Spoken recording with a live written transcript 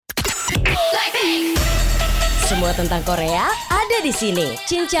semua tentang Korea ada di sini.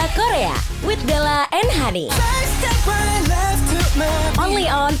 Jinjja Korea with Bella and Hanny. Only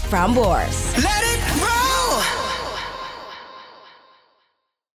on Prambors. Let it roll.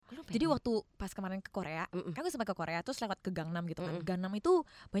 Jadi waktu pas kemarin ke Korea, kan gue sempat ke Korea terus lewat ke Gangnam gitu kan. Gangnam itu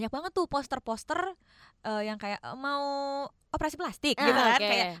banyak banget tuh poster-poster yang kayak mau operasi plastik gitu kan.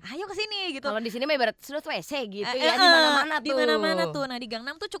 Kayak ayo ke sini gitu. Kalau di sini mah ibarat sudah WC gitu ya, di mana-mana tuh. Di mana-mana tuh. Nah, di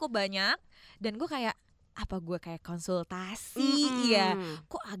Gangnam tuh cukup banyak dan gue kayak apa gue kayak konsultasi ya.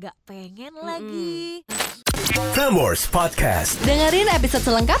 Kok agak pengen lagi. Prambors Podcast. Dengerin episode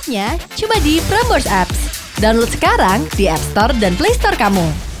selengkapnya cuma di Prambors Apps. Download sekarang di App Store dan Play Store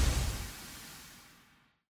kamu.